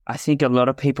I think a lot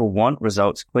of people want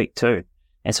results quick too.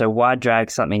 And so why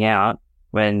drag something out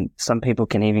when some people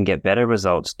can even get better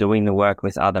results doing the work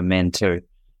with other men too?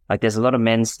 Like there's a lot of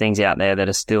men's things out there that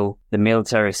are still the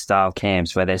military style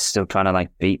camps where they're still trying to like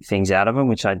beat things out of them,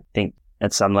 which I think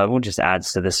at some level just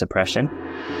adds to the suppression.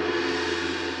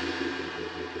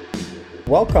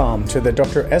 Welcome to the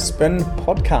Dr. Espen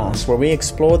podcast, where we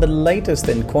explore the latest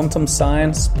in quantum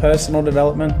science, personal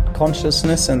development,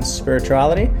 consciousness and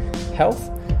spirituality, health,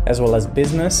 as well as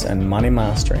business and money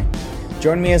mastery.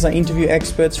 Join me as I interview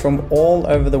experts from all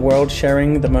over the world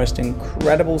sharing the most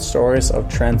incredible stories of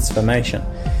transformation.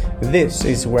 This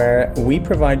is where we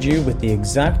provide you with the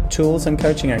exact tools and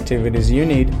coaching activities you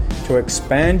need to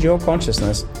expand your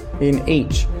consciousness in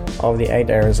each of the 8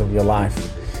 areas of your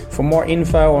life. For more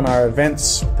info on our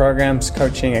events, programs,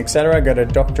 coaching, etc., go to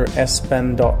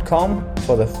drespen.com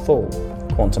for the full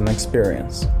quantum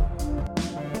experience.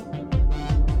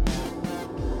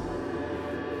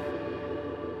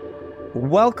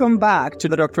 Welcome back to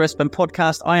the Dr. Espen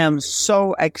podcast. I am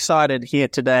so excited here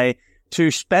today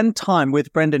to spend time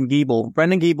with Brendon Giebel.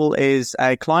 Brendon Giebel is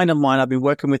a client of mine. I've been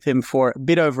working with him for a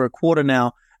bit over a quarter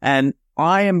now, and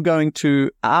I am going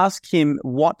to ask him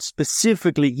what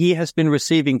specifically he has been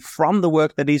receiving from the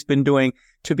work that he's been doing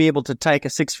to be able to take a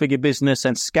 6-figure business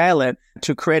and scale it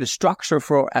to create a structure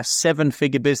for a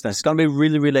 7-figure business. It's going to be a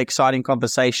really, really exciting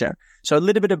conversation. So a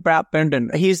little bit about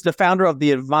Brendon. He's the founder of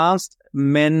the Advanced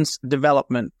Men's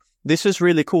Development. This is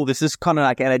really cool. This is kind of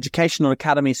like an educational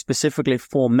academy specifically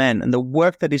for men. And the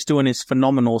work that he's doing is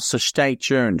phenomenal. So stay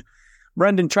tuned.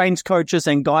 Brendon trains coaches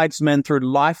and guides men through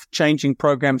life-changing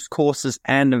programs, courses,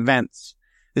 and events.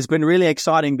 It's been really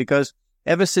exciting because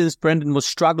ever since Brendon was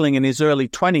struggling in his early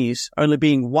 20s, only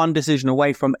being one decision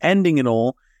away from ending it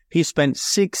all, he spent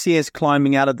 6 years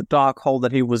climbing out of the dark hole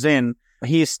that he was in.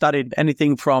 He has studied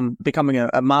anything from becoming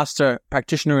a master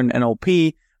practitioner in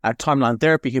NLP, timeline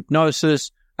therapy,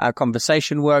 hypnosis,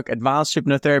 conversation work, advanced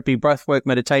hypnotherapy, breathwork,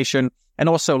 meditation, and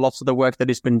also lots of the work that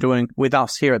he's been doing with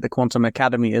us here at the Quantum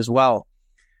Academy as well.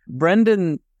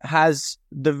 Brendon has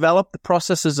developed the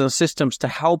processes and systems to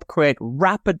help create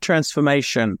rapid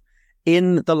transformation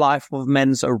in the life of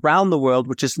men around the world,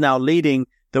 which is now leading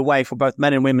the way for both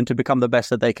men and women to become the best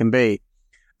that they can be.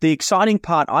 The exciting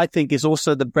part, I think, is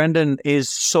also that Brendon is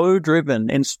so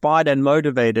driven, inspired, and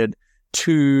motivated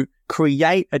to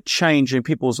create a change in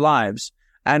people's lives.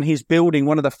 And he's building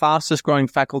one of the fastest growing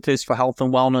faculties for health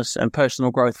and wellness and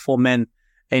personal growth for men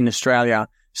in Australia.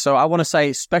 So I want to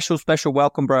say special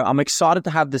welcome, bro. I'm excited to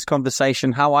have this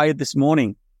conversation. How are you this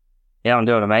morning? Yeah, I'm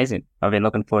doing amazing. I've been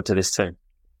looking forward to this too.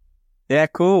 Yeah,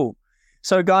 cool.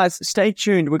 So guys, stay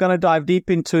tuned. We're going to dive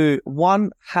deep into one,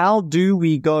 how do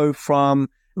we go from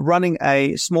running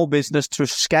a small business to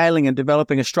scaling and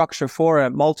developing a structure for a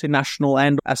multinational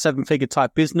and a 7-figure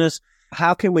type business?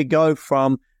 How can we go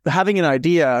from having an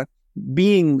idea,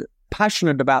 being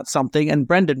passionate about something, and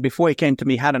Brendon, before he came to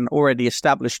me, had an already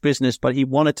established business, but he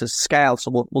wanted to scale, so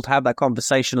we'll have that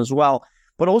conversation as well.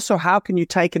 But also, how can you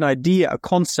take an idea, a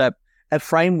concept, a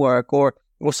framework, or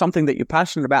something that you're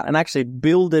passionate about and actually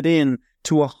build it in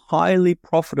to a highly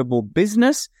profitable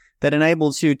business that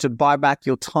enables you to buy back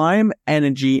your time,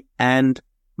 energy, and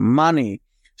money?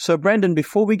 So Brendon,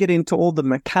 before we get into all the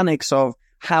mechanics of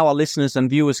how our listeners and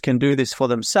viewers can do this for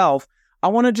themselves, I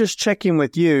want to just check in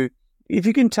with you. If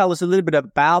you can tell us a little bit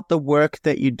about the work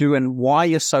that you do and why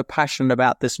you're so passionate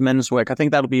about this men's work, I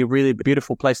think that'll be a really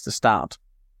beautiful place to start.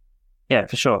 Yeah,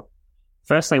 for sure.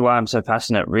 Firstly, why I'm so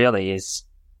passionate really is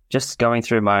just going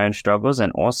through my own struggles,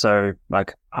 and also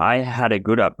like I had a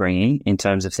good upbringing in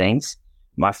terms of things.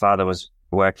 My father was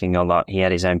working a lot. He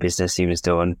had his own business. He was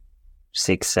doing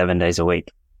 6-7 days a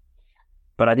week.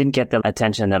 But I didn't get the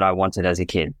attention that I wanted as a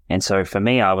kid. And so for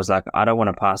me, I was like, I don't want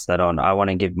to pass that on. I want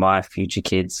to give my future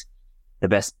kids the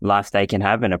best life they can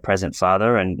have and a present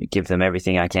father and give them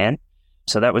everything I can.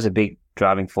 So that was a big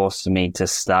driving force for me to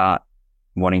start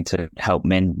wanting to help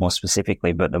men more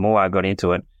specifically. But the more I got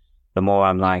into it, the more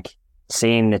I'm like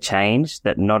seeing the change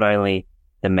that not only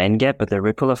the men get, but the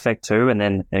ripple effect too. And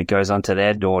then it goes on to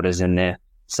their daughters and their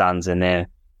sons and their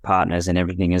partners and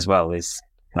everything as well. Is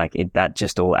like that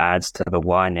just all adds to the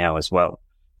why now as well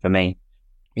for me.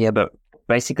 Yeah, but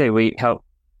basically we help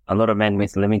a lot of men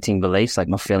with limiting beliefs, like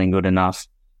not feeling good enough,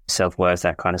 self-worth,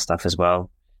 that kind of stuff as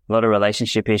well. A lot of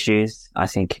relationship issues, I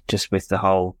think, just with the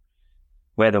whole,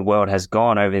 where the world has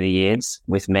gone over the years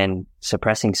with men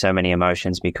suppressing so many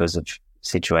emotions because of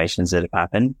situations that have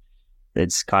happened.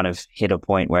 It's kind of hit a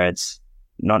point where it's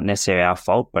not necessarily our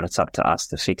fault, but it's up to us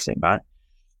to fix it, right?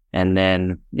 And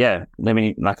then, yeah,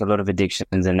 limiting like a lot of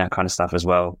addictions and that kind of stuff as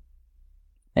well.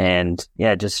 And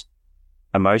yeah, just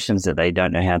emotions that they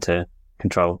don't know how to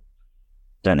control,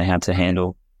 don't know how to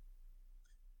handle.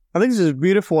 I think this is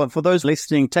beautiful. And for those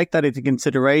listening, take that into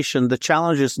consideration. The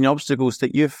challenges and the obstacles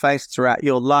that you've faced throughout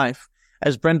your life,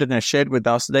 as Brendon has shared with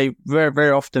us, they very,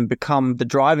 very often become the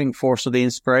driving force or the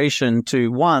inspiration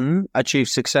to, one, achieve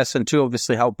success, and two,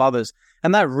 obviously help others.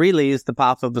 And that really is the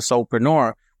path of the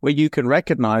soulpreneur, where you can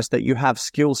recognize that you have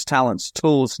skills, talents,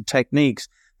 tools, and techniques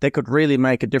that could really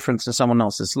make a difference in someone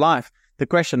else's life. The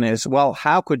question is, well,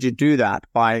 how could you do that?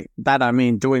 By that, I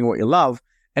mean doing what you love,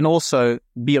 and also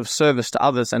be of service to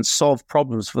others and solve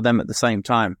problems for them at the same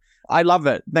time. I love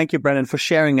it. Thank you, Brendon, for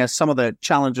sharing us some of the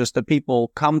challenges that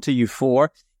people come to you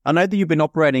for. I know that you've been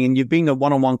operating and you've been a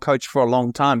one-on-one coach for a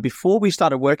long time. Before we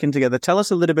started working together, tell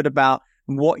us a little bit about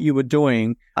what you were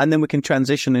doing, and then we can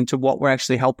transition into what we're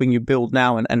actually helping you build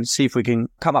now and see if we can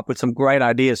come up with some great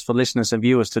ideas for listeners and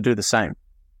viewers to do the same.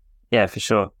 Yeah, for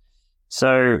sure.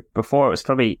 So before, it was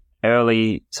probably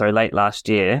late last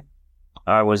year,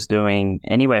 I was doing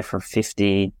anywhere from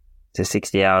 50 to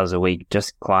 60 hours a week,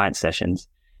 just client sessions.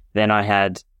 Then I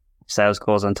had sales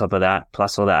calls on top of that,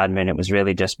 plus all the admin. It was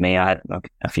really just me. I had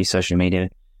a few social media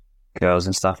girls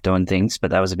and stuff doing things,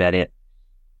 but that was about it.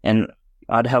 And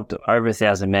I'd helped over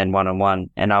 1,000 men one-on-one,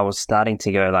 and I was starting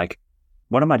to go like,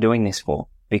 what am I doing this for?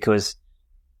 Because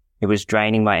it was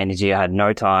draining my energy. I had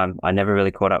no time. I never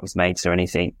really caught up with mates or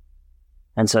anything.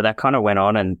 And so that kind of went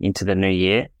on and into the new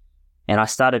year. And I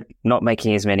started not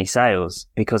making as many sales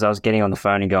because I was getting on the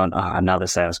phone and going, another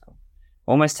sales call.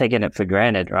 Almost taking it for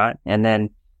granted, right? And then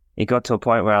it got to a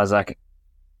point where I was like,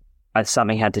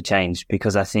 something had to change,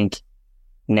 because I think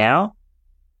now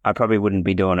I probably wouldn't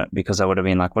be doing it, because I would have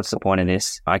been like, what's the point of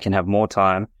this? I can have more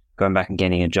time going back and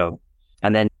getting a job.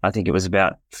 And then I think it was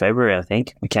about February,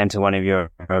 we came to one of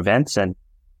your events and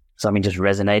something just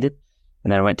resonated.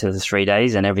 And then I went to the 3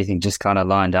 days and everything just kind of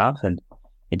lined up, and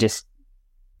it just,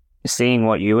 seeing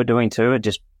what you were doing too,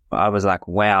 I was like,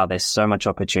 wow, there's so much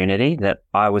opportunity that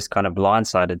I was kind of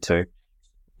blindsided to.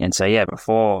 And so, yeah,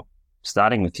 before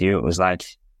starting with you, it was like,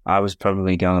 I was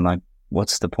probably going like,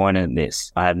 what's the point of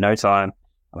this? I had no time.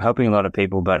 I'm helping a lot of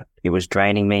people, but it was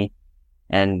draining me.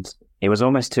 And it was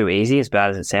almost too easy, as bad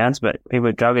as it sounds, but people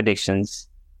with drug addictions,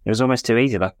 it was almost too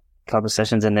easy, like a couple of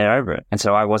sessions and they're over it. And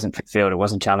so I wasn't fulfilled. It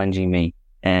wasn't challenging me.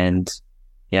 And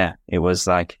yeah, it was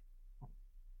like,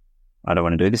 I don't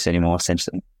want to do this anymore,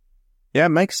 essentially. Yeah,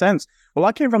 makes sense. Well,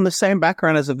 I came from the same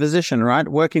background as a physician, right?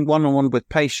 Working one-on-one with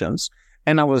patients.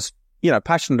 And I was,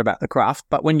 passionate about the craft.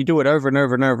 But when you do it over and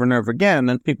over and over and over again,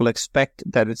 and people expect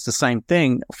that it's the same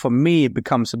thing, for me, it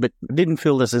becomes didn't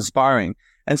feel as inspiring.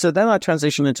 And so then I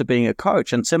transitioned into being a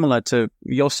coach. And similar to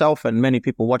yourself and many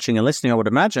people watching and listening, I would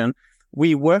imagine,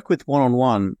 we work with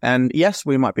one-on-one. And yes,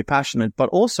 we might be passionate, but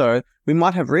also we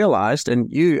might have realized,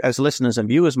 and you as listeners and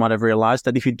viewers might have realized,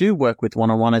 that if you do work with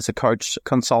one-on-one as a coach,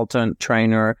 consultant,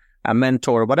 trainer, a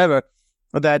mentor, or whatever,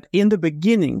 that in the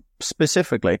beginning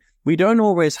specifically, we don't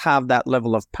always have that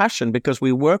level of passion because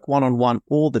we work one-on-one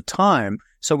all the time.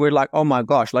 So we're like, oh my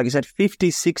gosh, like you said, 50,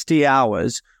 60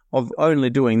 hours of only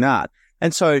doing that.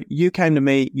 And so you came to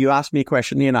me, you asked me a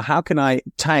question, how can I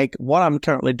take what I'm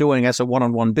currently doing as a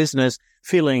one-on-one business,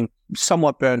 feeling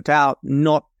somewhat burnt out,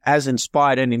 not as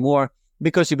inspired anymore,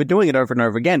 because you've been doing it over and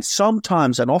over again.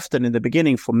 Sometimes and often in the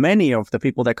beginning, for many of the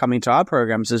people that come into our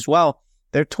programs as well,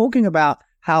 they're talking about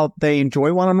how they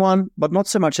enjoy one-on-one, but not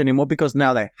so much anymore because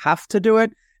now they have to do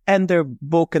it. And their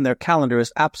book and their calendar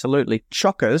is absolutely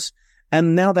chockers.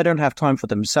 And now they don't have time for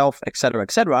themselves, et cetera,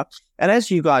 et cetera. And as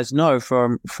you guys know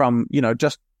from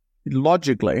just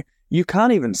logically, you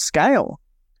can't even scale.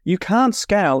 You can't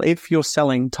scale if you're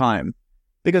selling time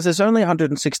because there's only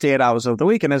 168 hours of the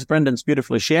week. And as Brendon's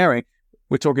beautifully sharing,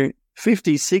 we're talking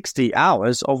 50, 60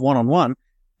 hours of one-on-one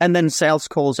and then sales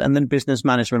calls and then business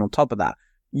management on top of that.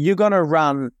 You're going to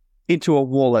run into a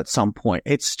wall at some point.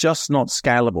 It's just not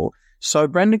scalable. So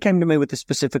Brendon came to me with a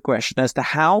specific question as to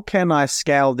how can I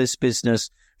scale this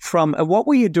business from what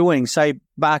were you doing, say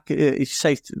back,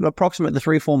 approximately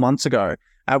 3-4 months ago?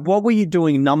 What were you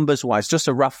doing numbers wise, just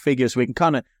a rough figure so we can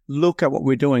kind of look at what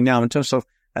we're doing now in terms of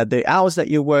the hours that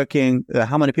you're working,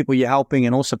 how many people you're helping,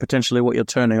 and also potentially what you're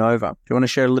turning over. Do you want to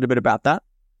share a little bit about that?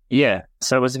 Yeah.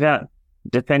 So it was about,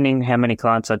 depending how many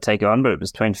clients I'd take on, but it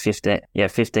was between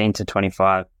 15 to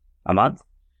 25 a month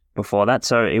before that.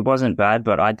 So it wasn't bad,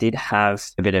 but I did have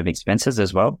a bit of expenses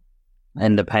as well.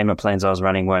 And the payment plans I was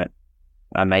running weren't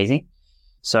amazing.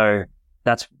 So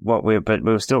that's what we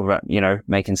were still,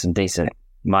 making some decent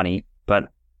money. But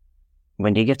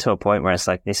when you get to a point where it's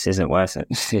like, this isn't worth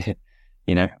it,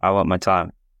 I want my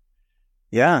time.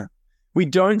 Yeah. We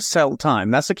don't sell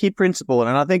time. That's a key principle.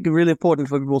 And I think it's really important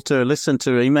for people to listen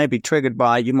to. You may be triggered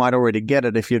by, you might already get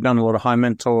it if you've done a lot of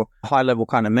high level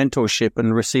kind of mentorship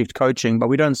and received coaching, but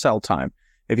we don't sell time.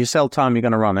 If you sell time, you're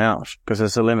going to run out because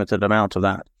there's a limited amount of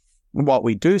that. What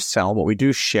we do sell, what we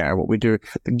do share, what we do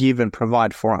give and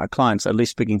provide for our clients, at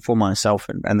least speaking for myself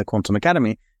and the Quantum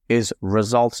Academy, is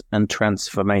results and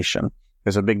transformation.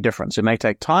 There's a big difference. It may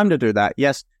take time to do that,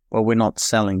 yes, but we're not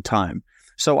selling time.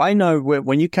 So I know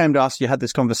when you came to us, you had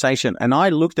this conversation, and I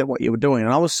looked at what you were doing,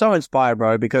 and I was so inspired,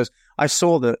 bro, because I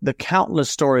saw the countless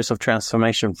stories of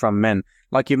transformation from men.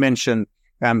 Like you mentioned,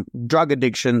 drug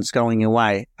addictions going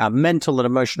away, mental and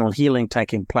emotional healing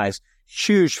taking place,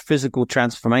 huge physical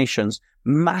transformations,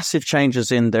 massive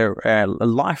changes in their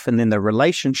life and in their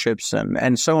relationships,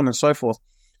 and so on and so forth.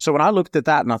 So when I looked at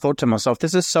that and I thought to myself,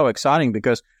 this is so exciting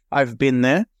because I've been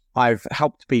there, I've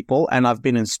helped people, and I've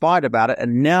been inspired about it.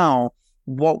 And now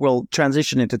what we'll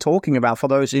transition into talking about, for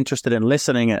those interested in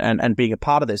listening and being a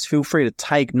part of this, feel free to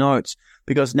take notes,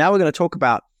 because now we're going to talk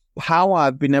about how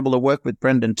I've been able to work with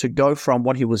Brendon to go from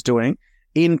what he was doing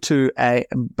into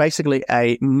basically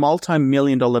a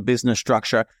multi-million-dollar business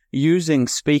structure using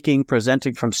speaking,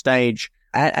 presenting from stage,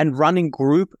 and running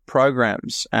group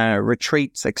programs,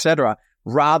 retreats, etc.,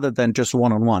 rather than just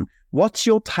one-on-one. What's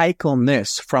your take on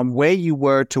this from where you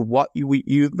were to what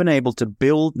you've been able to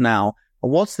build now?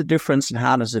 What's the difference and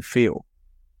how does it feel?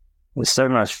 It's so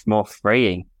much more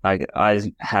freeing. Like,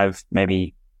 I have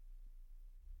maybe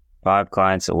 5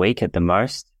 clients a week at the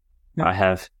most. Yeah. I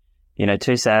have,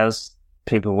 2 sales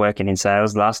people working in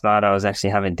sales. Last night I was actually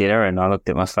having dinner and I looked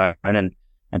at my phone and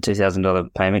a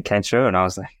 $2,000 payment came through and I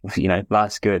was like,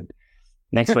 life's good.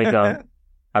 Next week I'm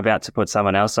about to put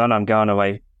someone else on. I'm going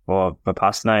away for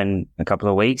Vipassana in a couple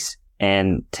of weeks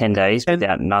and 10 days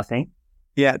without nothing.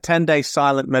 Yeah, 10 days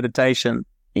silent meditation.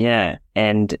 Yeah,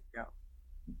 and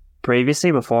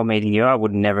previously, before meeting you, I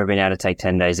would never have been able to take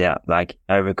 10 days out. Like,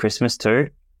 over Christmas too,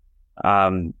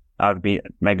 I'd be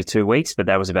maybe 2 weeks, but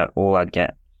that was about all I'd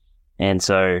get. And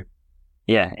so,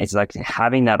 yeah, it's like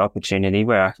having that opportunity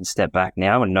where I can step back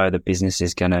now and know the business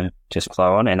is going to just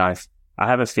flow on. And I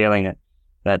have a feeling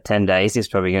that 10 days is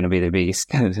probably going to be the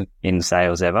biggest in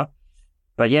sales ever.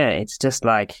 But yeah, it's just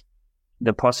like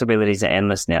the possibilities are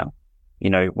endless now.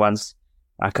 Once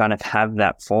I kind of have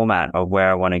that format of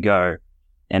where I want to go,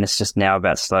 and it's just now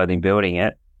about slowly building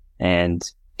it and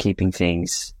keeping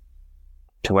things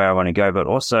to where I want to go. But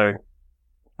also,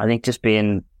 I think just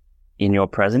being in your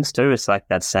presence too, it's like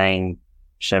that saying,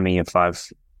 show me your 5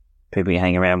 people you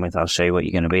hang around with, I'll show you what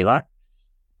you're going to be like.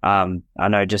 I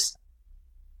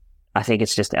think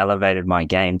it's just elevated my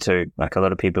game too. Like, a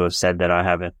lot of people have said that I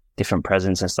have a different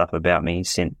presence and stuff about me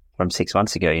from 6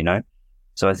 months ago,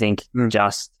 So I think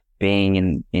just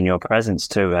being in your presence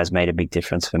too has made a big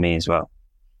difference for me as well.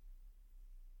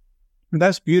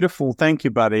 That's beautiful. Thank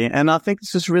you, buddy. And I think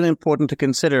this is really important to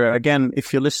consider. Again,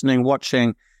 if you're listening,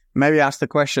 watching, maybe ask the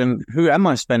question, who am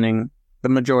I spending the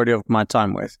majority of my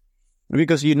time with?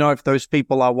 Because if those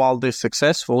people are wildly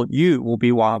successful, you will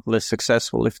be wildly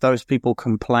successful. If those people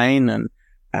complain and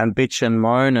bitch and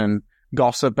moan and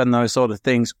gossip and those sort of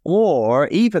things, or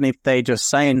even if they just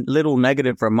say little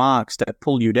negative remarks that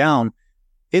pull you down,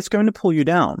 it's going to pull you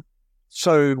down.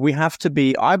 So we have to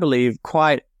be, I believe,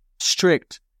 quite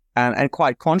strict and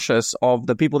quite conscious of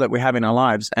the people that we have in our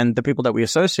lives and the people that we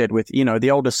associate with.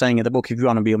 The oldest saying in the book, if you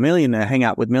want to be a millionaire, hang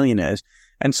out with millionaires.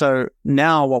 And so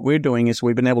now what we're doing is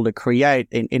we've been able to create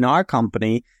in our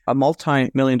company a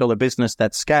multi-million-dollar business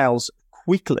that scales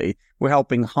quickly. We're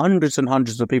helping hundreds and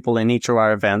hundreds of people in each of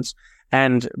our events.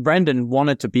 And Brendon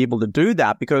wanted to be able to do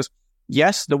that because,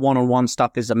 yes, the one-on-one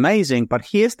stuff is amazing, but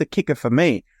here's the kicker for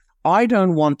me. I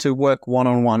don't want to work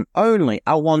one-on-one only.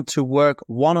 I want to work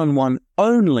one-on-one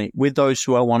only with those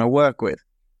who I want to work with.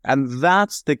 And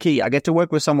that's the key. I get to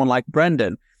work with someone like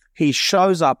Brendon. He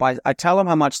shows up. I tell him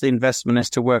how much the investment is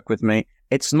to work with me.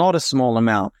 It's not a small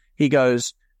amount. He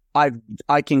goes, I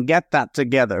can get that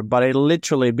together, but it'll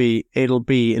be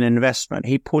an investment.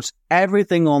 He puts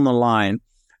everything on the line.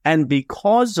 And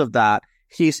because of that,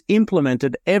 he's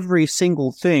implemented every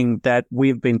single thing that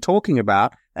we've been talking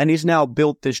about, and he's now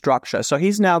built this structure. So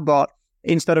he's now got,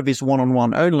 instead of his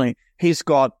one-on-one only, he's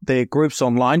got the groups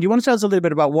online. Do you want to tell us a little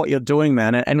bit about what you're doing,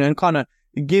 man, and kind of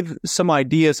give some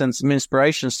ideas and some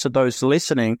inspirations to those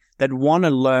listening that want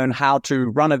to learn how to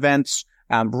run events,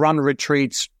 run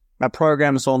retreats,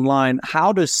 programs online,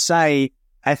 how to say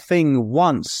a thing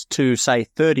once to, say,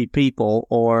 30 people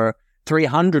or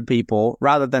 300 people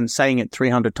rather than saying it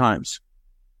 300 times?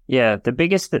 Yeah, the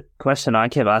biggest question I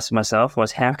kept asking myself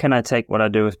was, how can I take what I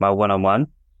do with my one-on-one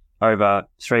over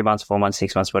 3 months, 4 months,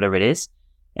 6 months, whatever it is,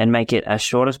 and make it as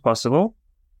short as possible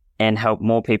and help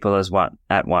more people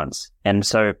at once. And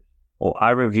so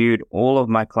I reviewed all of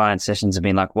my client sessions and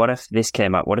been like, what if this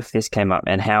came up? What if this came up?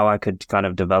 And how I could kind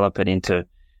of develop it into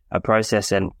a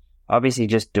process. And obviously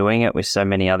just doing it with so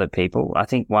many other people. I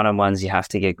think one-on-ones, you have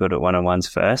to get good at one-on-ones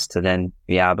first to then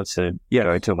be able to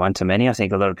go to one-to-many. I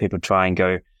think a lot of people try and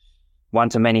go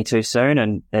one-to-many too soon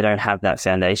and they don't have that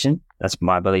foundation. That's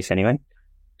my belief anyway.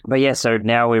 But yeah, so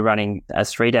now we're running a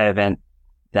 3-day event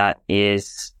that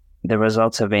is, the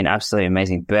results have been absolutely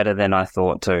amazing, better than I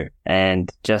thought too. And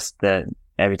just that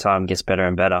every time gets better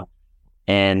and better.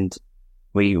 And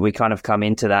we kind of come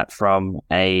into that from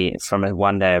a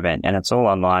 1-day event, and it's all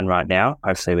online right now.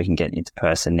 Hopefully we can get into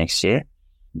person next year.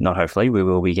 Not hopefully, we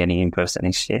will be getting in person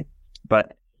next year.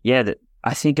 But yeah,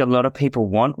 I think a lot of people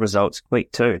want results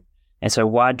quick too. And so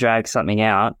why drag something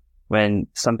out when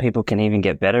some people can even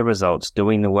get better results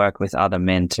doing the work with other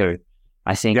men too?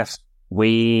 I think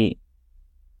we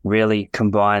really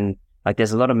combine, like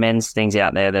there's a lot of men's things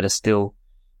out there that are still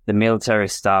the military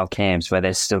style camps where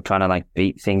they're still trying to like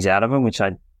beat things out of them, which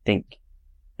I think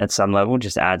at some level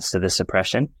just adds to the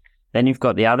suppression. Then you've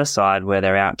got the other side where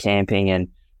they're out camping and,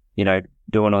 you know,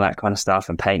 doing all that kind of stuff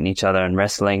and painting each other and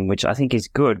wrestling, which I think is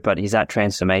good, but is that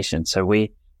transformation. So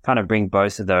we kind of bring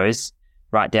both of those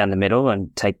right down the middle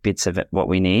and take bits of it, what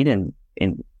we need, and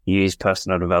use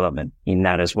personal development in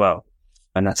that as well.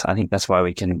 And I think that's why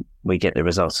we get the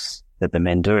results that the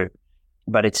men do.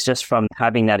 But it's just from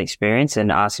having that experience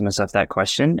and asking myself that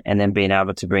question and then being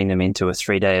able to bring them into a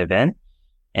 3-day event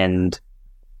and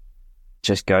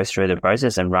just go through the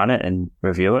process and run it and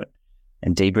review it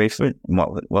and debrief it and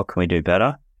what can we do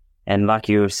better. And like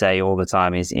you say all the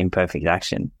time is imperfect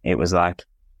action. It was like,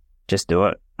 just do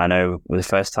it. I know the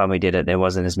first time we did it, there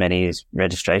wasn't as many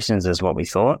registrations as what we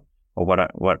thought or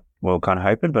what we were kind of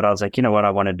hoping, but I was like, you know what,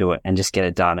 I want to do it and just get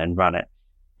it done and run it.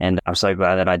 And I'm so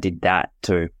glad that I did that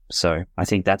too. So I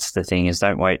think that's the thing is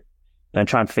don't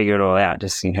try and figure it all out.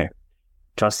 Just, you know,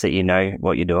 trust that you know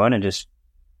what you're doing and just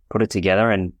put it together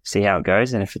and see how it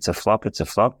goes. And if it's a flop, it's a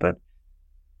flop, but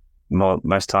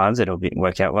most times it'll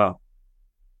work out well.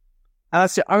 And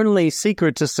that's the only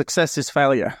secret to success is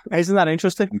failure. Isn't that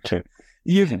interesting? True.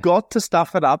 You've got to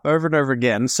stuff it up over and over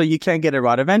again so you can get it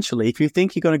right eventually. If you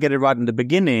think you're going to get it right in the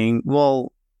beginning,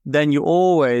 well, then you're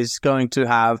always going to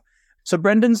have... So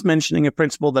Brendon's mentioning a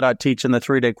principle that I teach in the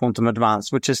 3-day Quantum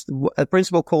Advance, which is a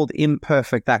principle called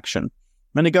imperfect action.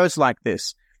 And it goes like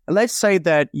this. Let's say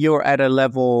that you're at a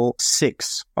level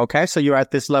 6, okay? So you're at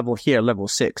this level here, level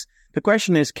 6. The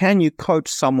question is, can you coach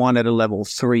someone at a level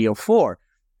 3 or 4?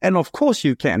 And of course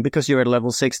you can, because you're at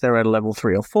level 6, they're at a level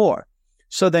 3 or 4.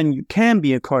 So then you can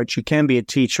be a coach, you can be a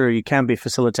teacher, you can be a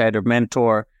facilitator,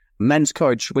 mentor, men's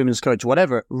coach, women's coach,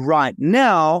 whatever, right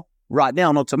now,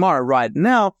 not tomorrow, right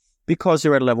now, because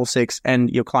you're at level 6 and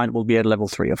your client will be at level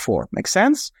 3 or 4. Make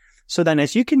sense? So then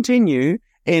as you continue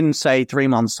in, say, 3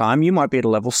 months' time, you might be at a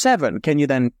level 7. Can you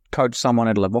then coach someone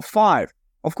at level 5?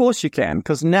 Of course you can,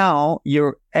 because now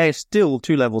you're still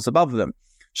 2 levels above them.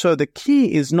 So the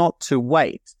key is not to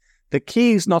wait. The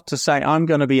key is not to say, I'm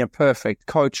going to be a perfect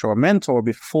coach or mentor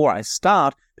before I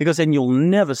start, because then you'll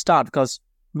never start because,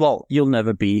 well, you'll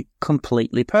never be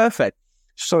completely perfect.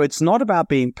 So it's not about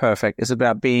being perfect. It's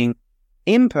about being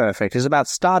imperfect. It's about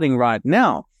starting right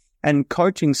now and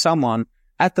coaching someone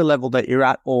at the level that you're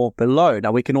at or below.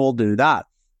 Now, we can all do that.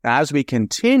 As we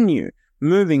continue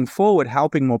moving forward,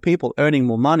 helping more people, earning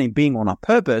more money, being on our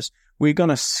purpose, we're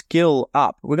going to skill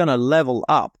up. We're going to level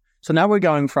up. So now we're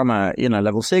going from a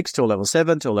level 6 to a level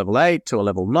 7 to a level 8 to a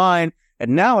level 9.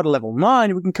 And now at a level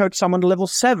 9, we can coach someone to level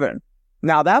 7.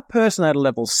 Now, that person at a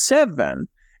level 7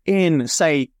 in,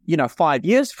 say, 5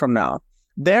 years from now,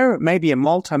 they're maybe a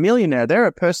multimillionaire. They're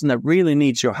a person that really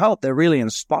needs your help. They're really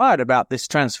inspired about this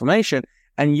transformation,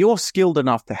 and you're skilled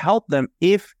enough to help them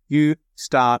if you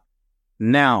start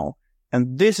now.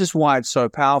 And this is why it's so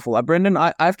powerful. Brendon,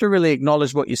 I have to really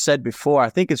acknowledge what you said before.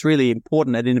 I think it's really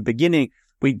important that in the beginning,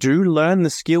 we do learn the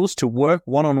skills to work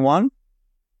one-on-one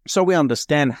so we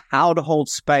understand how to hold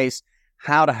space,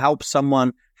 how to help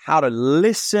someone, how to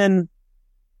listen,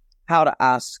 how to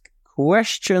ask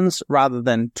questions rather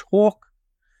than talk,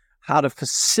 how to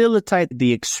facilitate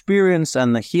the experience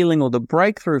and the healing or the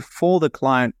breakthrough for the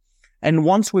client. And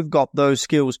once we've got those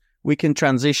skills, we can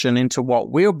transition into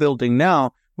what we're building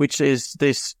now, which is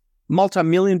this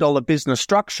multi-million-dollar business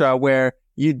structure where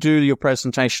you do your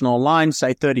presentation online,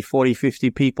 say 30, 40, 50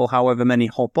 people, however many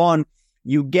hop on.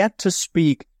 You get to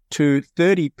speak to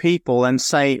 30 people and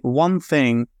say one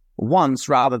thing once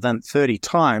rather than 30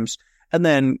 times, and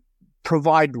then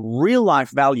provide real life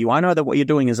value. I know that what you're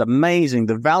doing is amazing.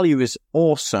 The value is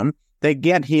awesome. they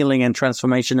get healing and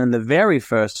transformation in the very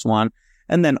first one,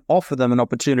 and then offer them an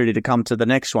opportunity to come to the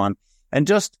next one. And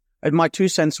just my 2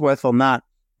 cents worth on that,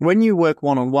 when you work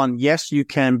one-on-one, yes, you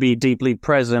can be deeply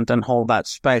present and hold that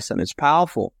space, and it's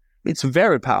powerful. It's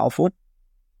very powerful.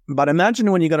 But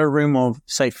imagine when you got a room of,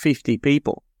 say, 50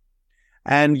 people,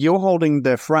 and you're holding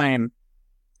the frame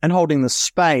and holding the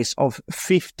space of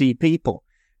 50 people,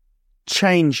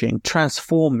 changing,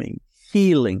 transforming,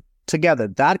 healing together.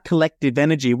 That collective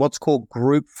energy, what's called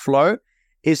group flow,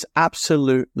 is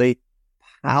absolutely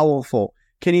powerful.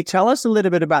 Can you tell us a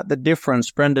little bit about the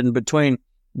difference, Brendon, between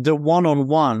the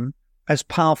one-on-one, as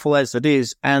powerful as it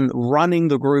is, and running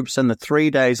the groups and the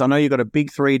 3 days? I know you've got a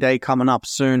big 3-day coming up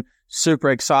soon. Super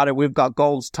excited. We've got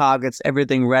goals, targets,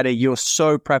 everything ready. You're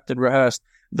so prepped and rehearsed.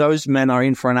 Those men are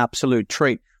in for an absolute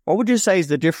treat. What would you say is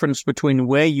the difference between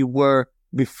where you were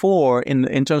before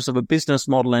in terms of a business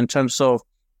model, in terms of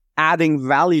adding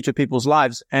value to people's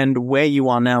lives, and where you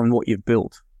are now and what you've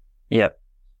built? Yeah,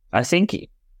 I think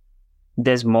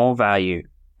there's more value.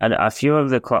 And a few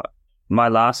of my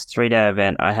last 3-day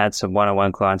event, I had some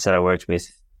one-on-one clients that I worked with,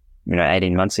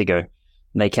 18 months ago.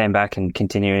 They came back and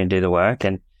continuing to do the work,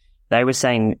 and they were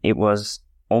saying it was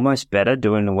almost better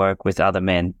doing the work with other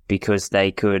men because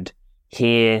they could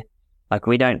hear, like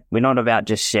we're not about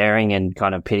just sharing and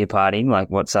kind of pity partying like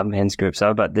what some men's groups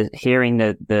are, but hearing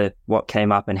the what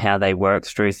came up and how they worked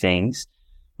through things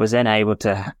was then able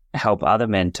to help other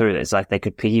men too. It's like they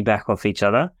could piggyback off each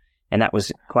other, and that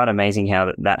was quite amazing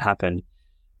how that happened.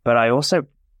 But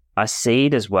I see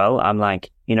it as well. I'm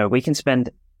like, we can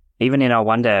spend, even in our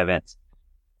 1-day events,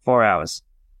 4 hours.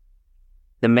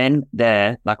 The men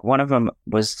there, like one of them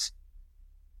was,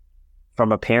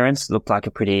 from appearance, looked like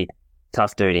a pretty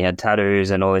tough dude. He had tattoos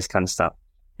and all this kind of stuff.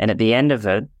 And at the end of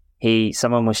it,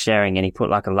 someone was sharing and he put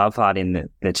like a love heart in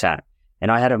the chat. And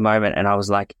I had a moment and I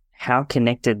was like, how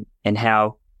connected and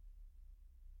how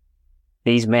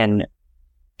these men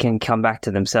can come back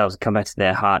to themselves, come back to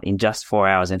their heart in just 4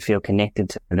 hours and feel connected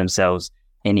to themselves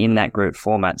and in that group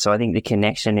format. So I think the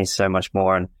connection is so much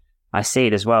more. And I see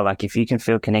it as well. Like if you can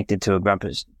feel connected to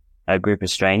a group of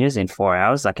strangers in 4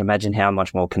 hours, like imagine how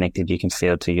much more connected you can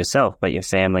feel to yourself, but your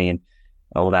family and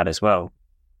all that as well.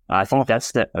 I think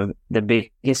that's the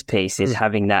biggest piece is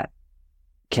having that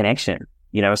connection,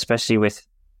 especially with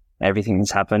everything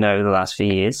that's happened over the last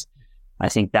few years. I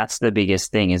think that's the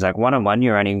biggest thing is like one-on-one,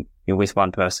 you're with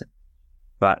one person,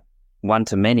 but one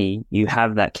to many, you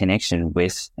have that connection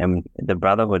with, and the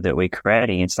brotherhood that we're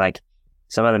creating. It's like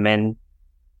some of the men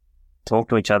talk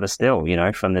to each other still,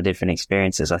 from the different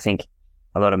experiences. I think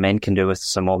a lot of men can do with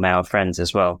some more male friends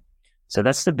as well. So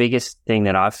that's the biggest thing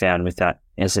that I've found with that,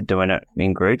 is it doing it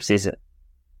in groups, is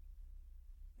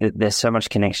there's so much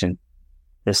connection.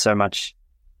 There's so much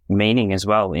meaning as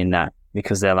well in that,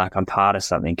 because they're like, I'm part of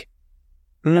something.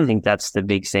 I think that's the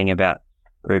big thing about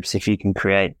groups. If you can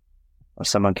create, or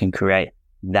someone can create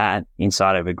that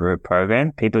inside of a group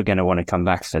program, people are going to want to come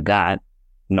back for that,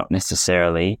 not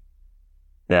necessarily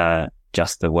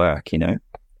just the work,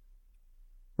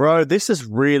 Bro, this is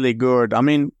really good. I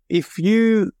mean, if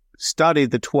you study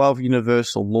the 12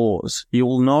 universal laws, you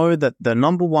will know that the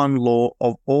number one law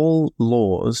of all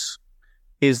laws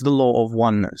is the law of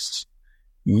oneness,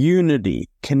 unity,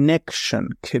 connection,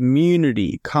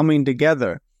 community, coming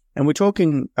together. And we're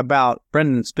talking about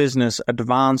Brendon's business,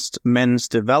 Advanced Men's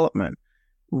Development.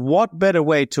 What better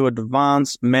way to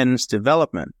advance men's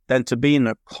development than to be in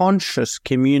a conscious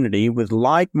community with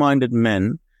like-minded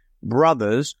men,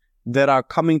 brothers, that are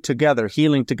coming together,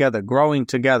 healing together, growing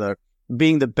together,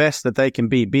 being the best that they can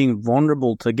be, being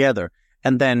vulnerable together,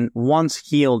 and then once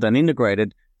healed and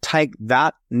integrated, take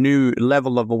that new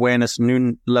level of awareness,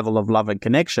 new level of love and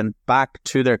connection back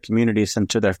to their communities and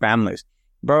to their families.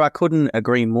 Bro, I couldn't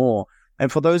agree more.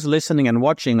 And for those listening and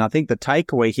watching, I think the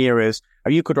takeaway here is,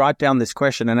 or you could write down this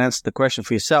question and answer the question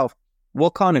for yourself.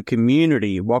 What kind of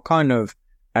community, what kind of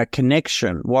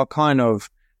connection, what kind of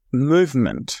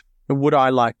movement would I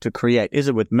like to create? Is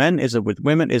it with men? Is it with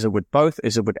women? Is it with both?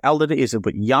 Is it with elderly? Is it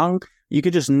with young? You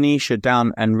could just niche it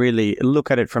down and really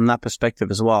look at it from that perspective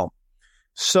as well.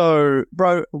 So,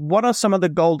 bro, what are some of the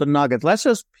golden nuggets? Let's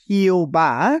just peel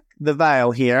back the veil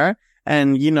here.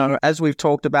 And, as we've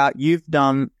talked about, you've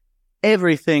done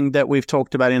everything that we've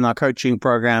talked about in our coaching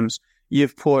programs.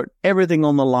 You've put everything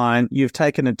on the line. You've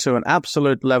taken it to an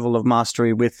absolute level of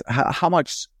mastery with how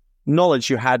much knowledge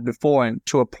you had before and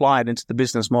to apply it into the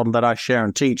business model that I share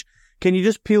and teach. Can you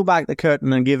just peel back the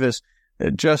curtain and give us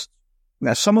just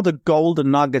some of the golden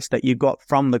nuggets that you got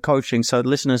from the coaching so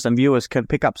listeners and viewers can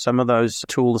pick up some of those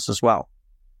tools as well?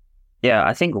 Yeah,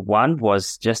 I think one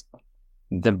was just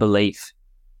the belief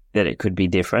that it could be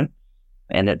different.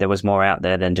 and that there was more out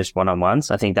there than just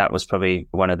one-on-ones. I think that was probably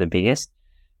one of the biggest.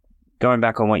 Going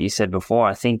back on what you said before,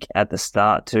 I think at the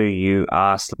start too, you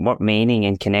asked what meaning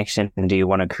and connection do you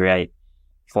want to create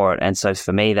for it? And so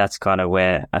for me, that's kind of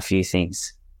where a few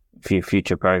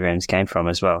future programs came from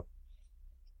as well.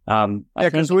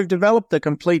 Because we've developed a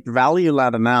complete value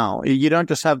ladder now. You don't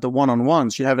just have the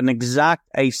one-on-ones. You have an exact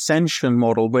ascension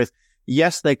model with,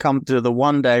 yes, they come to the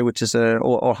 1 day, which is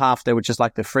or half day, which is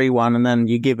like the free one. And then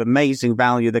you give amazing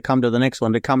value. They come to the next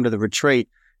one. They come to the retreat.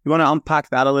 You want to unpack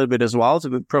that a little bit as well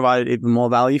to provide even more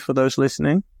value for those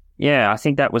listening? Yeah, I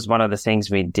think that was one of the things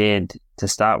we did to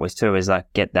start with too, is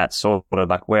like get that sort of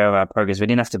like where are our programs. We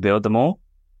didn't have to build them all.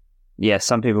 Yeah,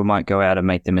 some people might go out and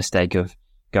make the mistake of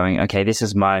going, okay, this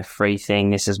is my free thing.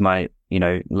 This is my,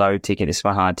 low ticket. This is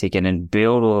my hard ticket, and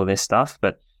build all of this stuff.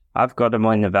 But I've got them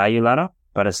on the value ladder,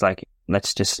 but it's like,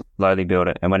 let's just slowly build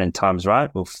it. And when the time's right,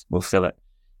 we'll fill it.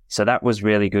 So that was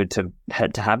really good to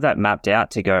have that mapped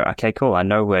out to go, okay, cool. I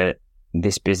know where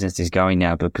this business is going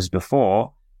now, because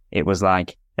before it was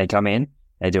like they come in,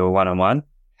 they do a one-on-one,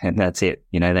 and that's it.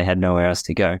 They had nowhere else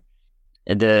to go.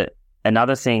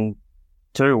 Another thing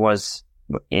too was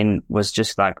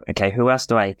just like, okay, who else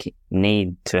do I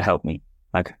need to help me?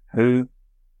 Like, who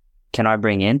can I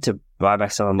bring in to buy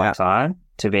back some of my time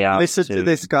to be able Listen to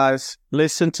this, guys.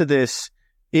 Listen to this.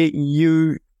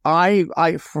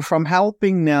 From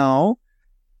helping now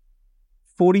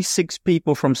 46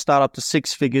 people from startup to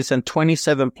 6 figures and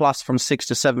 27 plus from 6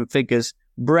 to 7 figures,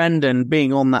 Brendon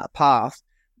being on that path,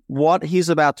 what he's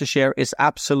about to share is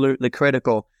absolutely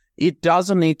critical. It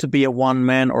doesn't need to be a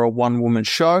one-man or a one-woman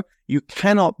show. You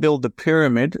cannot build the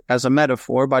pyramid, as a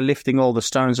metaphor, by lifting all the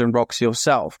stones and rocks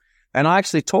yourself. And I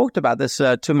actually talked about this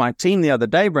to my team the other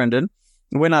day, Brendon,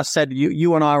 when I said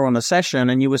you and I were on a session,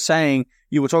 and you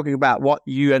were talking about what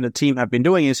you and the team have been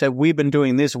doing. You said, we've been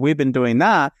doing this, we've been doing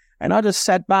that. And I just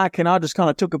sat back and I just kind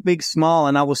of took a big smile,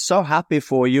 and I was so happy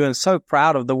for you and so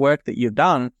proud of the work that you've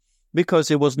done,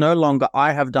 because it was no longer,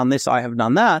 I have done this, I have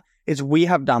done that. It's we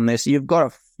have done this. You've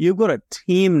got a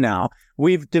team now.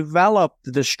 We've developed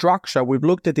the structure. We've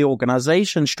looked at the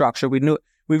organization structure. We've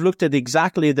looked at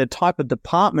exactly the type of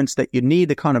departments that you need,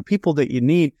 the kind of people that you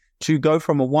need to go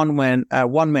from a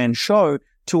one-man show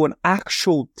to an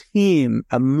actual team,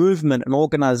 a movement, an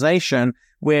organization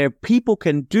where people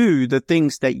can do the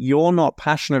things that you're not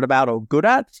passionate about or good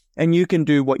at, and you can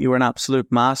do what you're an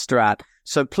absolute master at.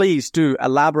 So please do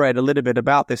elaborate a little bit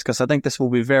about this, because I think this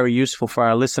will be very useful for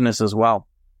our listeners as well.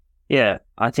 Yeah,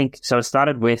 I think so. It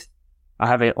started with, I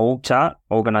have an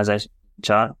organization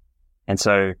chart. And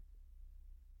so,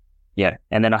 yeah.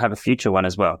 And then I have a future one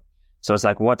as well. So it's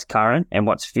like, what's current and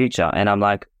what's future? And I'm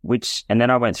like, and then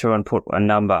I went through and put a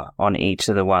number on each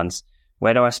of the ones.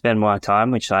 Where do I spend my time,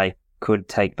 which I could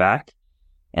take back?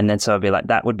 And then so I'd be like,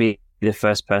 that would be the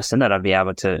first person that I'd be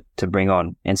able to bring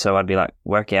on. And so I'd be like,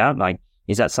 work out, like,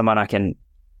 is that someone I can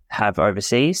have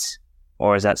overseas,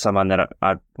 or is that someone that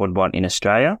I would want in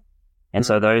Australia? And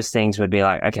so those things would be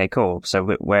like, okay, cool. So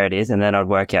where it is, and then I'd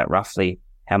work out roughly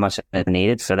how much I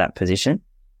needed for that position.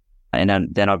 And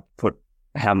then I'd put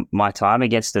how my time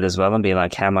against it as well, and be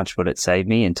like, how much would it save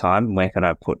me in time? Where can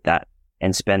I put that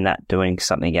and spend that doing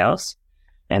something else?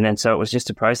 And then so it was just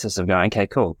a process of going, okay,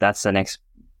 cool. That's the next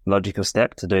logical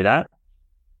step to do that.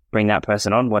 Bring that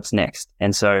person on. What's next?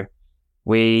 And so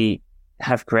we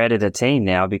have created a team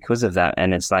now because of that.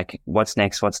 And it's like, what's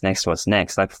next? What's next? What's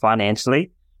next? Like,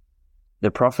 financially,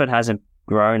 the profit hasn't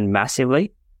grown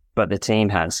massively, but the team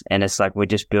has. And it's like, we're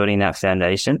just building that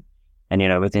foundation. And,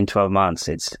 within 12 months,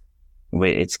 it's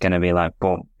going to be like,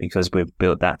 boom, because we've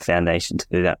built that foundation to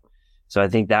do that. So I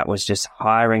think that was just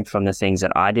hiring from the things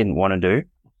that I didn't want to do,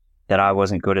 that I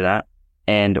wasn't good at,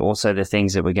 and also the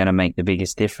things that were going to make the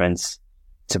biggest difference,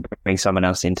 to bring someone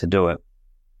else in to do it,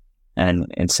 and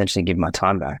essentially give my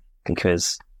time back.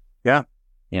 Because 50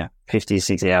 to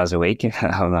 60 hours a week,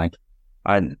 I'm like,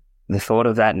 the thought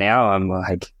of that now, I'm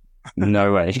like,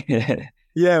 no way.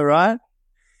 Yeah, right.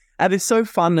 And it's so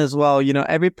fun as well.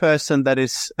 Every person that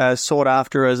is sought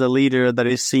after as a leader, that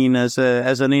is seen as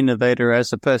an innovator,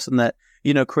 as a person that,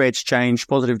 creates change,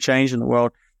 positive change in the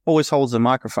world, always holds a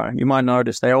microphone. You might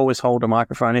notice they always hold a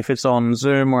microphone. If it's on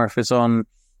Zoom, or if it's on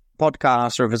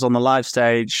podcast, or if it's on the live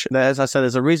stage. As I said,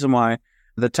 there's a reason why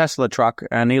the Tesla truck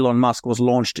and Elon Musk was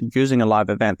launched using a live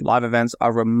event. Live events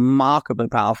are remarkably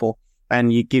powerful,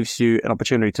 and it gives you an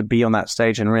opportunity to be on that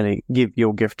stage and really give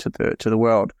your gift to the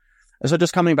world. So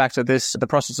just coming back to this, the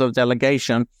process of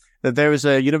delegation, that there is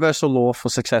a universal law for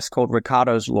success called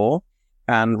Ricardo's law.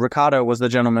 And Ricardo was the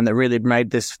gentleman that really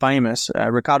made this famous.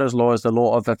 Ricardo's law is the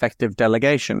law of effective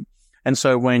delegation. And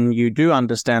so when you do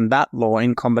understand that law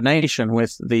in combination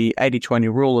with the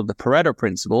 80-20 rule of the Pareto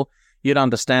principle, you'd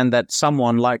understand that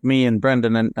someone like me and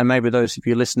Brendon, and maybe those of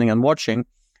you listening and watching,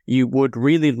 you would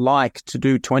really like to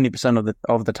do 20%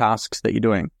 of the tasks that you're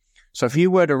doing. So if you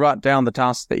were to write down the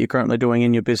tasks that you're currently doing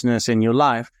in your business, in your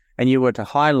life, and you were to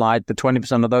highlight the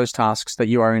 20% of those tasks that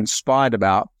you are inspired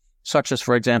about, such as,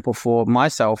 for example, for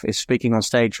myself, is speaking on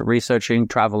stage, researching,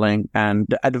 traveling, and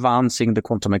advancing the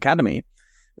Quantum Academy.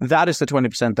 That is the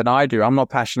 20% that I do. I'm not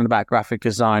passionate about graphic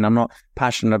design. I'm not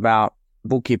passionate about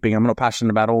bookkeeping. I'm not passionate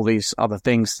about all these other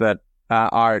things that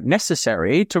are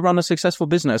necessary to run a successful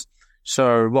business.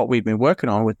 So what we've been working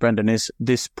on with Brendon is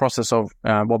this process of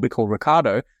what we call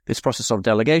Ricardo, this process of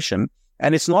delegation.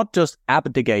 And it's not just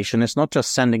abdication. It's not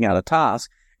just sending out a task.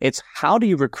 It's how do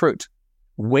you recruit?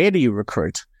 Where do you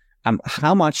recruit?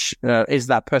 How much is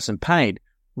that person paid?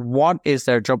 What is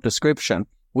their job description?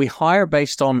 We hire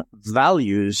based on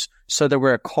values so that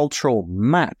we're a cultural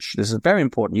match. This is very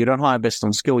important. You don't hire based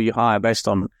on skill. You hire based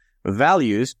on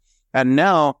values. And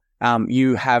now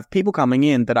you have people coming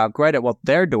in that are great at what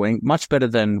they're doing, much better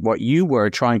than what you were,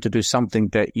 trying to do something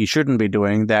that you shouldn't be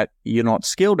doing, that you're not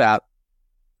skilled at.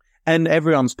 And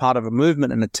everyone's part of a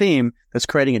movement and a team that's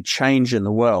creating a change in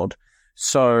the world.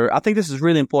 So I think this is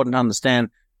really important to understand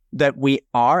that we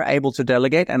are able to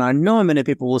delegate. And I know many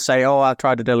people will say, oh, I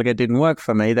tried to delegate, didn't work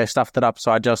for me. They stuffed it up.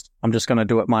 So I'm just going to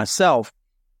do it myself.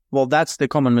 Well, that's the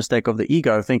common mistake of the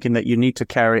ego, thinking that you need to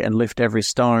carry and lift every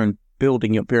stone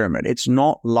building your pyramid. It's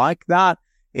not like that.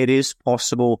 It is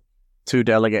possible to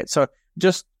delegate. So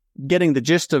just getting the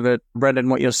gist of it, Brendon,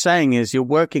 what you're saying is you're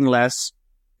working less.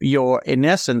 You're, in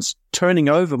essence, turning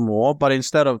over more, but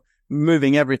instead of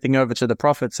moving everything over to the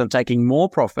profits and taking more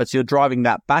profits, you're driving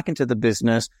that back into the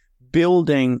business,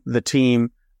 building the team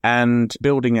and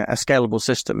building a scalable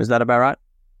system. Is that about right?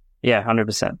 Yeah,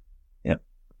 100%. Yeah,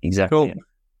 exactly. Cool. Yeah.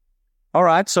 All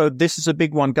right. So this is a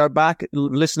big one. Go back,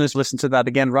 listeners, listen to that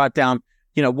again. Write down,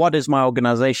 what is my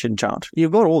organization chart?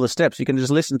 You've got all the steps. You can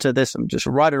just listen to this and just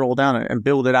write it all down and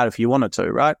build it out if you wanted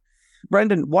to, right?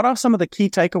 Brendon, what are some of the key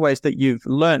takeaways that you've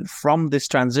learned from this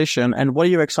transition, and what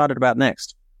are you excited about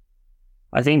next?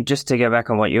 I think just to go back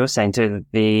on what you were saying too,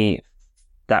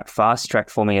 that fast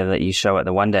track formula that you show at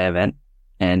the one-day event,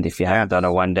 and if you haven't done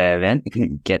a one-day event, you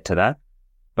can get to that.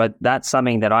 But that's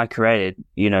something that I created.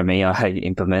 You know me, I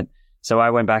implement. So I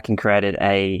went back and created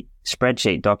a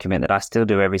spreadsheet document that I still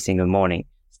do every single morning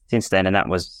since then, and that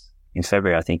was in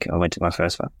February, I think I went to my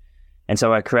first one. And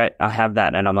so I have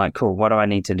that, and I'm like, cool, what do I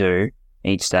need to do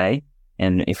each day?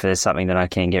 And if there's something that I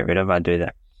can get rid of, I do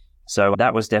that. So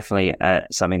that was definitely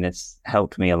something that's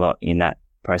helped me a lot in that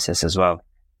process as well.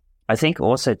 I think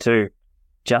also too,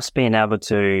 just being able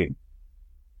to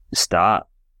start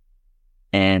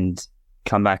and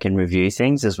come back and review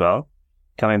things as well.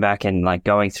 Coming back and like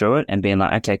going through it and being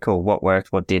like, okay, cool, what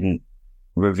worked, what didn't,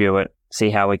 review it, see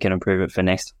how we can improve it for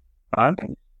next time.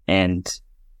 And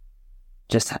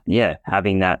just,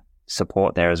 having that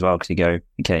support there as well, because you go,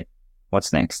 okay,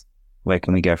 what's next? Where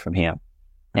can we go from here?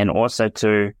 And also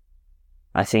too,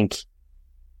 I think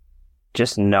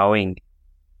just knowing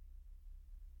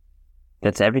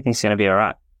that everything's going to be all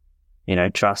right,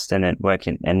 trust in it,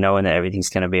 working and knowing that everything's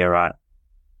going to be all right,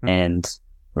 and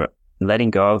letting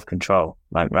go of control,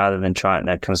 like rather than trying,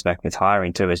 that comes back with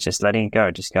hiring too, it's just letting it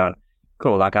go, just going,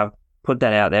 cool, like I've put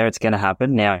that out there, it's going to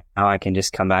happen. Now I can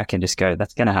just come back and just go,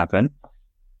 that's going to happen.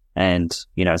 And,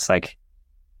 it's like,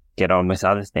 get on with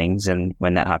other things. And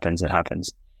when that happens, it happens.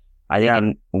 I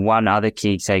think one other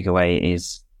key takeaway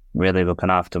is really looking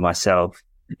after myself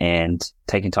and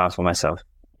taking time for myself.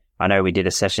 I know we did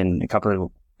a session a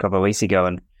couple of weeks ago,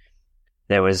 and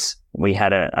we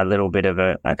had a little bit of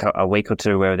a week or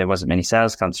two where there wasn't many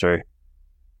sales come through.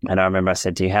 And I remember I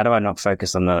said to you, how do I not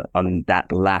focus on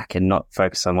that lack and not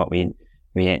focus on what we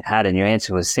had? And your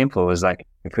answer was simple. It was like,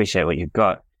 appreciate what you've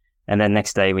got. And then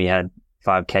next day we had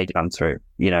 5K come through,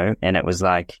 and it was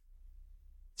like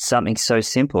something so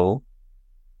simple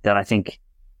that I think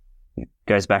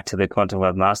goes back to the Quantum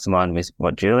World Mastermind with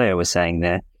what Julia was saying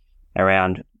there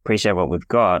around appreciate what we've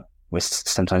got, which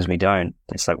sometimes we don't.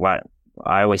 It's like, why?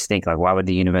 I always think like, why would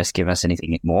the universe give us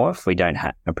anything more if we don't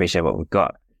appreciate what we've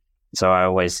got? So I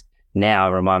always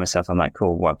now remind myself, I'm like,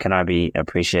 cool, what can I be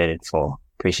appreciated for?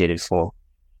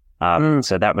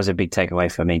 So that was a big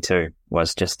takeaway for me too,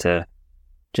 was just to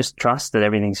trust that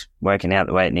everything's working out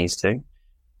the way it needs to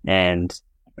and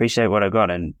appreciate what I've got.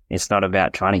 And it's not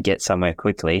about trying to get somewhere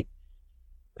quickly,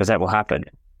 because that will happen.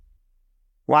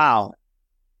 Wow.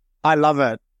 I love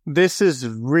it. This is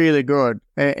really good.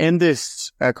 In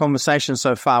this conversation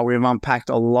so far, we've unpacked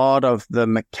a lot of the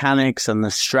mechanics and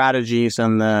the strategies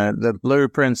and the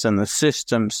blueprints and the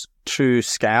systems to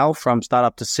scale from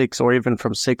startup to 6 or even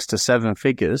from 6 to 7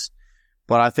 figures.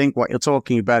 But I think what you're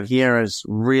talking about here is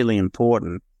really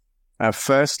important.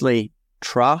 Firstly,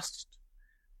 trust,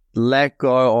 let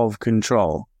go of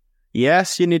control.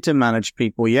 Yes, you need to manage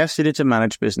people. Yes, you need to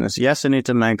manage business. Yes, you need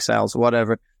to make sales,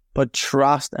 whatever. But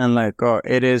trust and let go.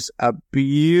 It is a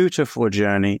beautiful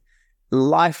journey.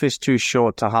 Life is too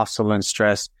short to hustle and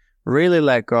stress. Really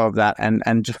let go of that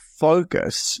and just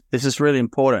focus. This is really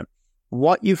important.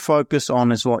 What you focus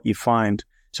on is what you find.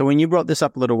 So when you brought this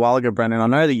up a little while ago, Brendon, I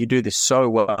know that you do this so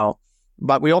well,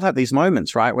 but we all have these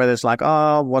moments, right? Where there's like,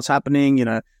 oh, what's happening? You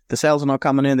know, the sales are not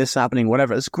coming in, this is happening,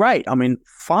 whatever. It's great. I mean,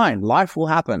 fine. Life will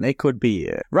happen. It could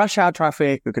be rush hour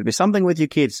traffic. It could be something with your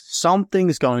kids.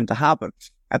 Something's going to happen.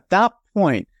 At that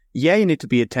point, yeah, you need to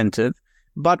be attentive,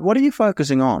 but what are you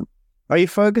focusing on? Are you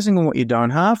focusing on what you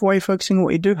don't have, or are you focusing on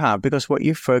what you do have? Because what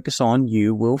you focus on,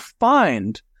 you will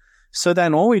find. So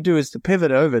then all we do is to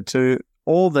pivot over to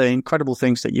all the incredible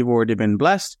things that you've already been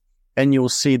blessed, and you'll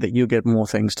see that you get more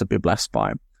things to be blessed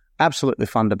by. Absolutely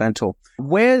fundamental.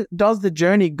 Where does the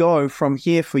journey go from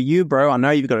here for you, bro? I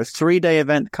know you've got a 3-day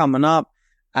event coming up,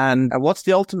 and what's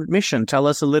the ultimate mission? Tell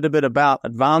us a little bit about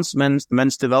advanced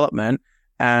men's development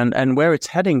and where it's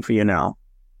heading for you now.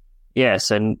 Yeah,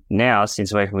 so now,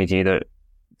 since working with you,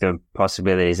 the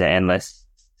possibilities are endless,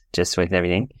 just with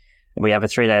everything. We have a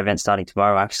 3-day event starting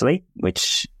tomorrow, actually,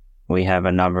 which we have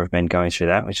a number of men going through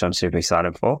that, which I'm super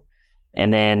excited for.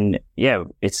 And then, yeah,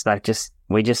 it's like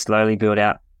we just slowly build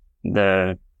out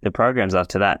the programs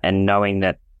after that, and knowing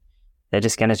that they're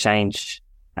just going to change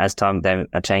as time, they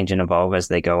change and evolve as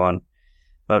they go on.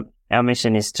 But our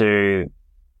mission is to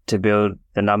build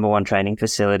the number one training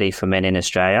facility for men in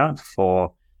Australia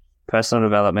for personal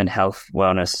development, health,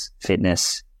 wellness,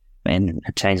 fitness, and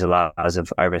change the lives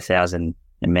of over 1,000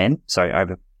 men,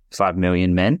 over 5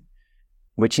 million men,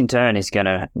 which in turn is going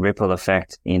to ripple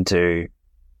effect into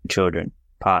children,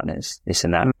 partners, this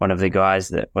and that. One of the guys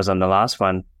that was on the last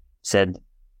one said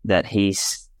that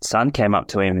his son came up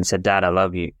to him and said, "Dad, I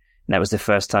love you." And that was the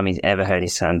first time he's ever heard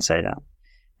his son say that.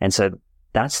 And so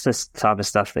that's the type of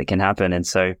stuff that can happen. And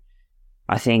so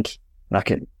I think I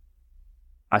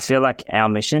feel like our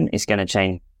mission is going to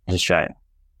change Australia.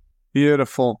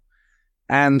 Beautiful.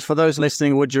 And for those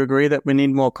listening, would you agree that we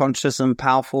need more conscious and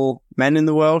powerful men in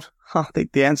the world? I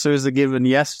think the answer is a given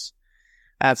yes.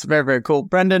 That's very, very cool.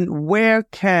 Brendon, where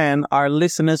can our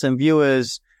listeners and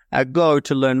viewers go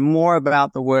to learn more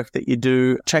about the work that you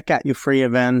do, check out your free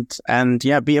event, and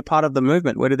be a part of the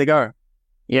movement? Where do they go?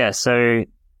 Yeah, so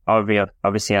I'll be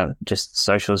obviously on just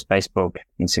socials, Facebook,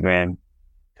 Instagram,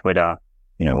 Twitter,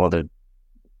 all the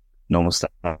normal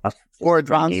stuff. Or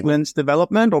Advanced Men's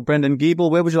Development or Brendon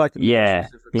Giebel, where would you like to Yeah,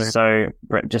 so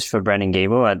just for Brendon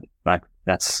Giebel,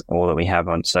 that's all that we have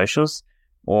on socials,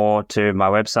 or to my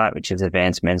website, which is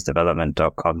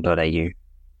advancedmensdevelopment.com.au.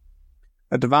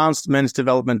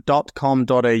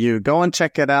 advancedmensdevelopment.com.au. Go and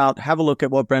check it out. Have a look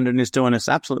at what Brendon is doing. It's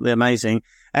absolutely amazing.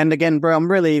 And again, bro, I'm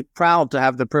really proud to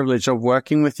have the privilege of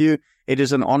working with you. It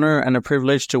is an honor and a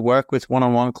privilege to work with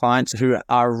one-on-one clients who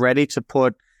are ready to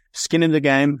put skin in the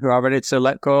game, who are ready to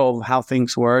let go of how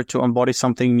things were, to embody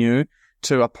something new,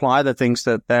 to apply the things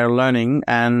that they're learning.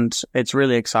 And it's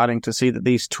really exciting to see that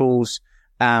these tools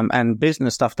and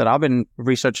business stuff that I've been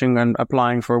researching and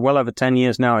applying for well over 10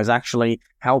 years now is actually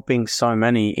helping so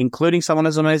many, including someone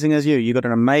as amazing as you. You got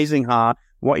an amazing heart.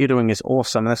 What you're doing is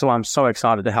awesome. That's why I'm so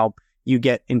excited to help you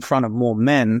get in front of more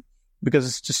men, because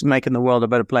it's just making the world a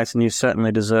better place, and you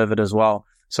certainly deserve it as well.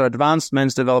 So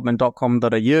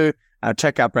advancedmensdevelopment.com.au.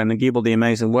 Check out Brendon Giebel, the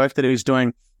amazing work that he's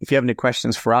doing. If you have any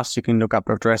questions for us, you can look up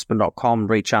drespen.com,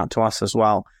 reach out to us as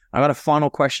well. I got a final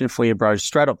question for you, bro,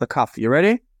 straight off the cuff. You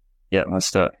ready? Yeah,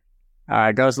 let's do it. All right,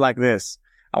 it goes like this.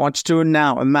 I want you to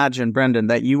now imagine, Brendon,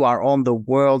 that you are on the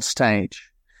world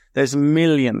stage. There's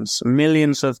millions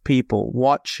of people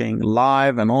watching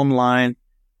live and online,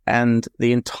 and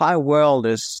the entire world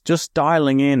is just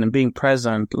dialing in and being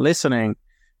present, listening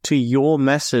to your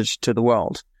message to the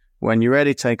world. When you're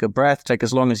ready, take a breath, take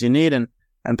as long as you need, and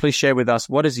please share with us,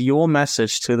 what is your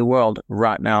message to the world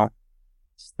right now?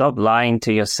 Stop lying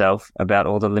to yourself about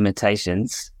all the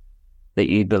limitations that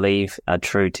you believe are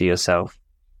true to yourself,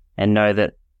 and know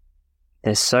that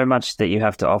there's so much that you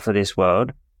have to offer this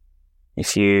world.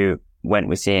 If you went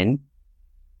within,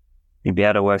 you'd be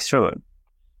able to work through it.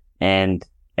 And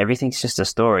everything's just a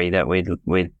story that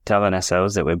we're telling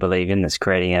ourselves that we believe in, that's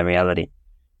creating our reality.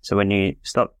 So when you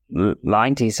stop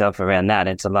lying to yourself around that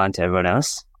and to lying to everyone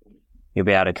else, you'll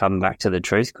be able to come back to the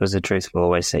truth, because the truth will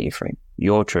always set you free.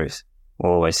 Your truth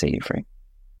will always set you free.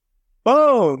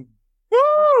 Boom!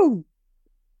 Woo!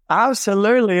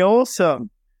 Absolutely awesome.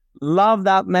 Love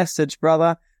that message,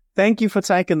 brother. Thank you for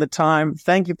taking the time.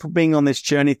 Thank you for being on this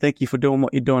journey. Thank you for doing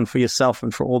what you're doing for yourself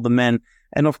and for all the men.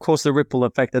 And of course, the ripple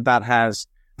effect that has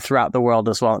throughout the world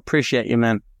as well. Appreciate you,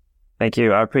 man. Thank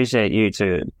you. I appreciate you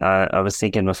too. I was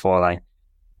thinking before, like,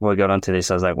 when we got onto this,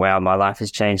 I was like, wow, my life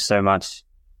has changed so much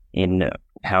in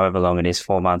however long it is,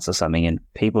 4 months or something. And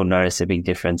people notice a big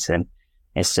difference. And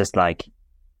it's just like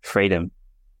freedom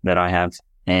that I have.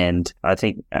 And I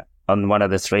think on one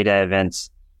of the 3-day events,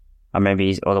 I remember,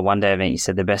 or the 1-day event, you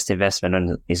said the best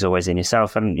investment is always in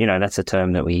yourself. And, that's a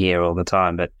term that we hear all the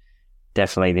time, but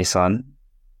definitely this one,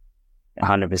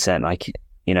 100%, like,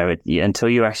 until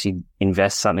you actually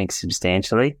invest something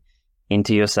substantially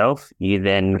into yourself, you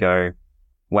then go,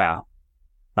 wow,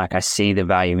 like I see the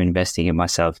value of investing in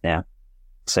myself now.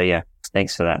 So yeah,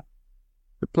 thanks for that.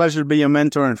 A pleasure to be your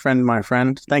mentor and friend, my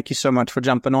friend. Thank you so much for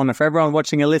jumping on. And for everyone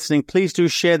watching and listening, please do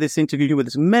share this interview with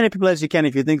as many people as you can.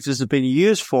 If you think this has been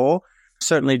useful,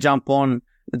 certainly jump on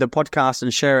the podcast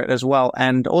and share it as well.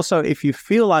 And also, if you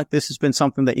feel like this has been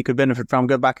something that you could benefit from,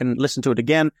 go back and listen to it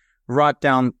again, write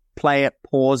down, play it,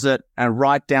 pause it, and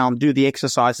write down, do the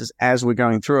exercises as we're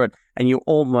going through it. And you're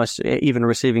almost even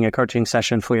receiving a coaching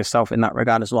session for yourself in that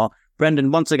regard as well.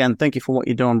 Brendon, once again, thank you for what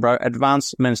you're doing, bro.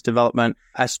 Advanced Men's Development,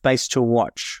 a space to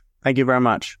watch. Thank you very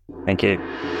much. Thank you.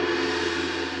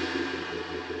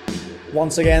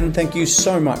 Once again, thank you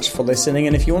so much for listening.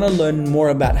 And if you want to learn more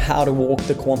about how to walk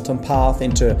the quantum path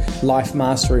into life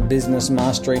mastery, business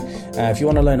mastery, if you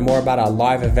want to learn more about our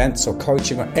live events or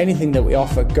coaching or anything that we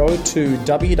offer, go to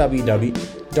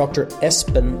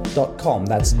www.drespen.com.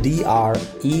 That's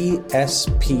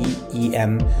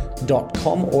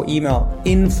DRESPEN.com, or email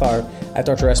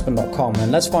info@drespen.com.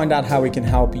 And let's find out how we can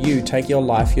help you take your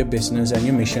life, your business, and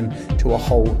your mission to a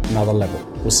whole nother level.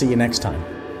 We'll see you next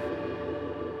time.